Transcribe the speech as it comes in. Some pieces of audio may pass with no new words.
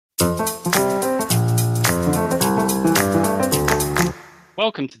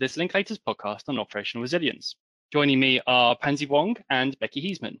Welcome to this Linklaters podcast on operational resilience. Joining me are Pansy Wong and Becky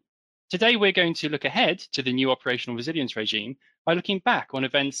Heaysman. Today, we're going to look ahead to the new operational resilience regime by looking back on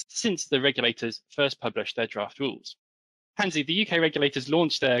events since the regulators first published their draft rules. Pansy, the UK regulators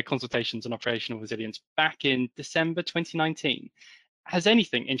launched their consultations on operational resilience back in December 2019. Has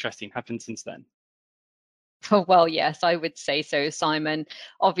anything interesting happened since then? Oh, well, yes, I would say so, Simon.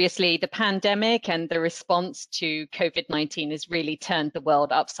 Obviously, the pandemic and the response to COVID-19 has really turned the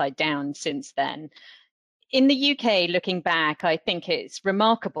world upside down since then. In the UK, looking back, I think it's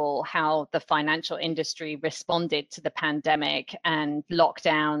remarkable how the financial industry responded to the pandemic and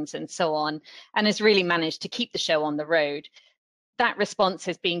lockdowns and so on, and has really managed to keep the show on the road. That response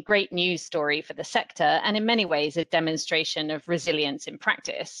has been great news story for the sector and in many ways a demonstration of resilience in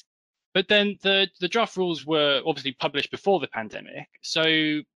practice. But then the draft rules were obviously published before the pandemic,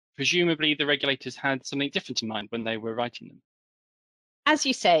 so presumably the regulators had something different in mind when they were writing them. As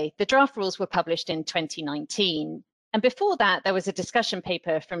you say, the draft rules were published in 2019. And before that, there was a discussion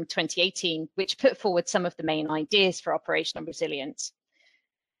paper from 2018, which put forward some of the main ideas for operational resilience.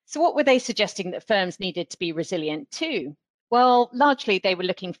 So what were they suggesting that firms needed to be resilient to? Well, largely they were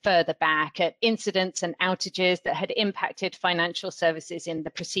looking further back at incidents and outages that had impacted financial services in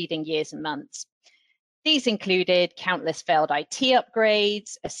the preceding years and months. These included countless failed IT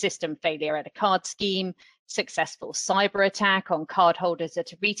upgrades, a system failure at a card scheme, successful cyber attack on cardholders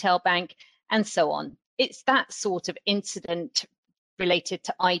at a retail bank, and so on. It's that sort of incident related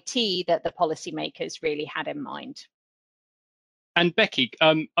to IT that the policymakers really had in mind. And Becky,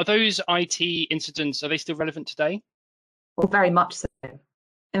 are those IT incidents, are they still relevant today? Well, very much so.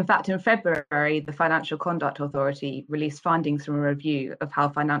 In fact, in February, the Financial Conduct Authority released findings from a review of how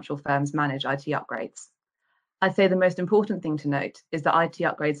financial firms manage IT upgrades. I'd say the most important thing to note is that IT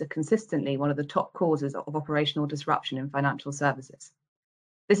upgrades are consistently one of the top causes of operational disruption in financial services.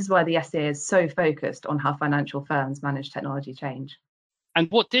 This is why the FCA is so focused on how financial firms manage technology change. And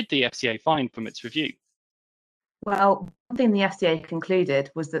what did the FCA find from its review? Well, one thing the FCA concluded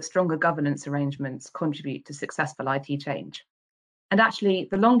was that stronger governance arrangements contribute to successful IT change. And actually,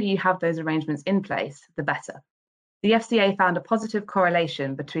 the longer you have those arrangements in place, the better. The FCA found a positive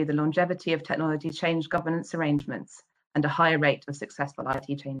correlation between the longevity of technology change governance arrangements and a higher rate of successful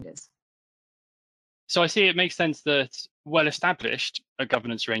IT changes. So I see it makes sense that well-established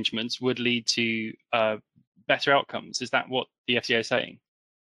governance arrangements would lead to better outcomes. Is that what the FCA is saying?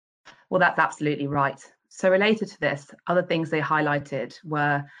 Well, that's absolutely right. So related to this, other things they highlighted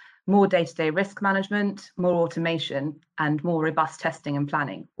were more day-to-day risk management, more automation, and more robust testing and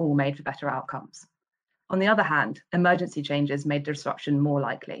planning, all made for better outcomes. On the other hand, emergency changes made disruption more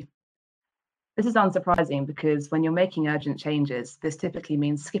likely. This is unsurprising because when you're making urgent changes, this typically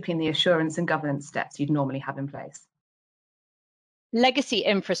means skipping the assurance and governance steps you'd normally have in place. Legacy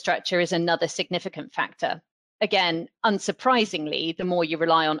infrastructure is another significant factor. Again, unsurprisingly, the more you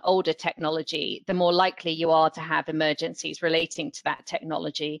rely on older technology, the more likely you are to have emergencies relating to that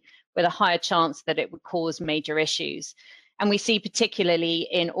technology, with a higher chance that it would cause major issues. And we see particularly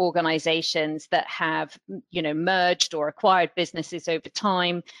in organizations that have, merged or acquired businesses over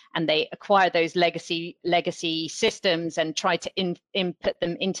time, and they acquire those legacy systems and try to input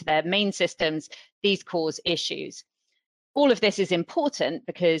them into their main systems, these cause issues. All of this is important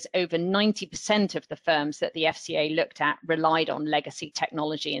because over 90% of the firms that the FCA looked at relied on legacy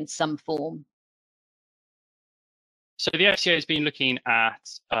technology in some form. So the FCA has been looking at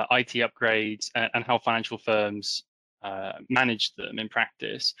IT upgrades and how financial firms manage them in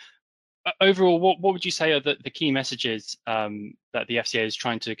practice. Overall, what would you say are the key messages that the FCA is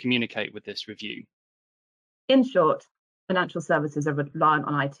trying to communicate with this review? In short, financial services are reliant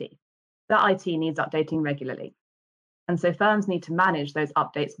on IT. That IT needs updating regularly. And so firms need to manage those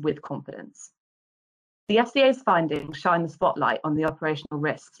updates with confidence. The FCA's findings shine the spotlight on the operational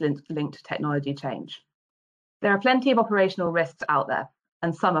risks linked to technology change. There are plenty of operational risks out there,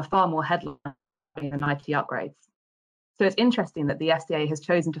 and some are far more headline than IT upgrades. So it's interesting that the FCA has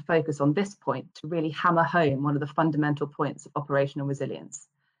chosen to focus on this point to really hammer home one of the fundamental points of operational resilience,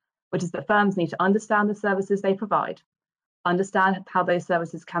 which is that firms need to understand the services they provide, understand how those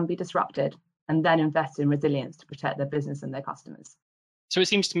services can be disrupted, and then invest in resilience to protect their business and their customers. So it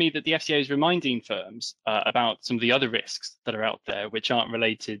seems to me that the FCA is reminding firms about some of the other risks that are out there, which aren't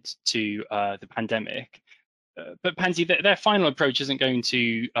related to the pandemic. But Pansy, their final approach isn't going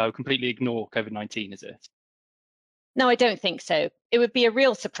to completely ignore COVID-19, is it? No, I don't think so. It would be a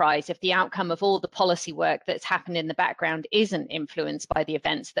real surprise if the outcome of all the policy work that's happened in the background isn't influenced by the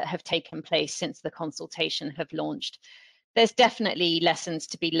events that have taken place since the consultation have launched. There's definitely lessons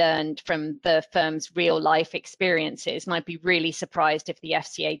to be learned from the firm's real life experiences, and I'd be really surprised if the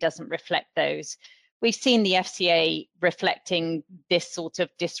FCA doesn't reflect those. We've seen the FCA reflecting this sort of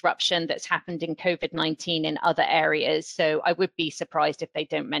disruption that's happened in COVID-19 in other areas, so I would be surprised if they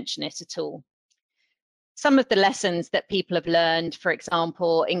don't mention it at all. Some of the lessons that people have learned, for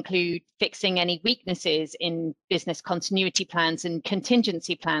example, include fixing any weaknesses in business continuity plans and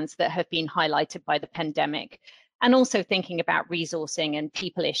contingency plans that have been highlighted by the pandemic, and also thinking about resourcing and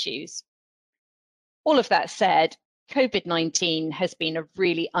people issues. All of that said, COVID-19 has been a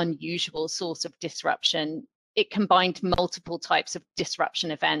really unusual source of disruption. It combined multiple types of disruption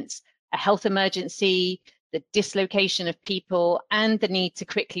events, a health emergency, the dislocation of people, and the need to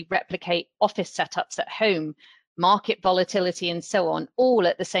quickly replicate office setups at home, market volatility, and so on, all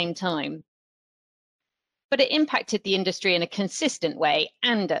at the same time. But it impacted the industry in a consistent way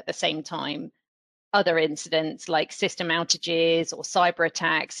and at the same time. Other incidents like system outages or cyber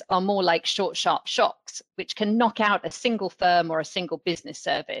attacks are more like short, sharp shocks, which can knock out a single firm or a single business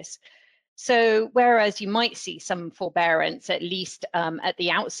service. So whereas you might see some forbearance, at least at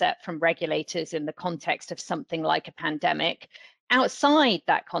the outset from regulators in the context of something like a pandemic, outside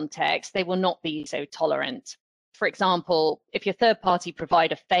that context, they will not be so tolerant. For example, if your third-party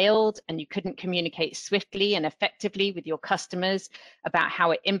provider failed and you couldn't communicate swiftly and effectively with your customers about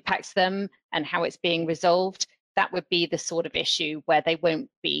how it impacts them and how it's being resolved, that would be the sort of issue where they won't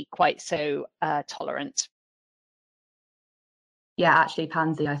be quite so tolerant. Yeah, actually,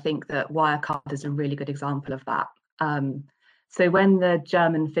 Pansy, I think that Wirecard is a really good example of that. So when the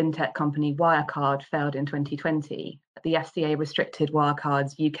German fintech company Wirecard failed in 2020, the FCA restricted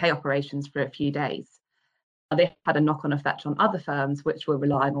Wirecard's UK operations for a few days. They had a knock-on effect on other firms which were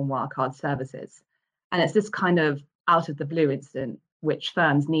relying on Wirecard services. And it's this kind of out of the blue incident which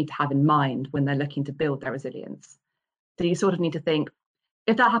firms need to have in mind when they're looking to build their resilience. So you sort of need to think,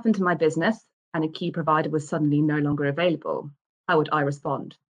 if that happened to my business and a key provider was suddenly no longer available, how would I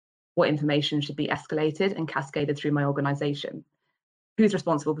respond? What information should be escalated and cascaded through my organization? Who's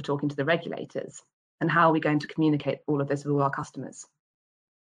responsible for talking to the regulators? And how are we going to communicate all of this with all our customers?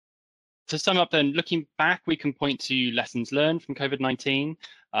 To sum up then, looking back, we can point to lessons learned from COVID-19,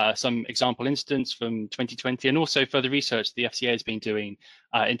 some example incidents from 2020, and also further research the FCA has been doing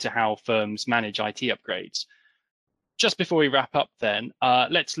into how firms manage IT upgrades. Just before we wrap up then,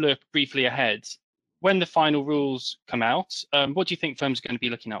 let's look briefly ahead. When the final rules come out, what do you think firms are going to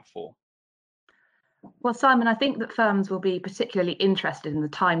be looking out for? Well, Simon, I think that firms will be particularly interested in the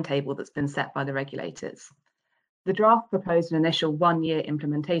timetable that's been set by the regulators. The draft proposed an initial 1-year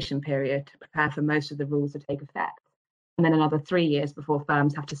implementation period to prepare for most of the rules to take effect, and then another 3 years before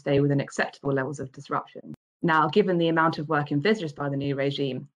firms have to stay within acceptable levels of disruption. Now, given the amount of work envisaged by the new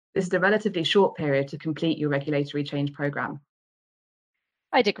regime, this is a relatively short period to complete your regulatory change programme.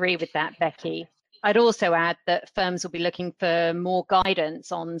 I'd agree with that, Becky. I'd also add that firms will be looking for more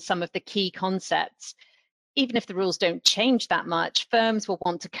guidance on some of the key concepts. Even if the rules don't change that much, firms will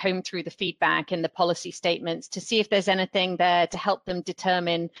want to comb through the feedback in the policy statements to see if there's anything there to help them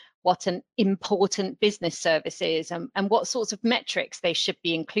determine what an important business service is and what sorts of metrics they should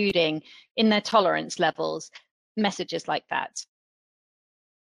be including in their tolerance levels, messages like that.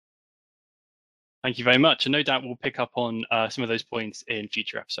 Thank you very much. And no doubt we'll pick up on some of those points in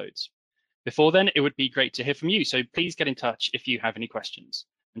future episodes. Before then, it would be great to hear from you. So please get in touch if you have any questions.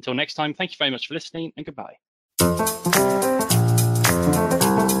 Until next time, thank you very much for listening and goodbye.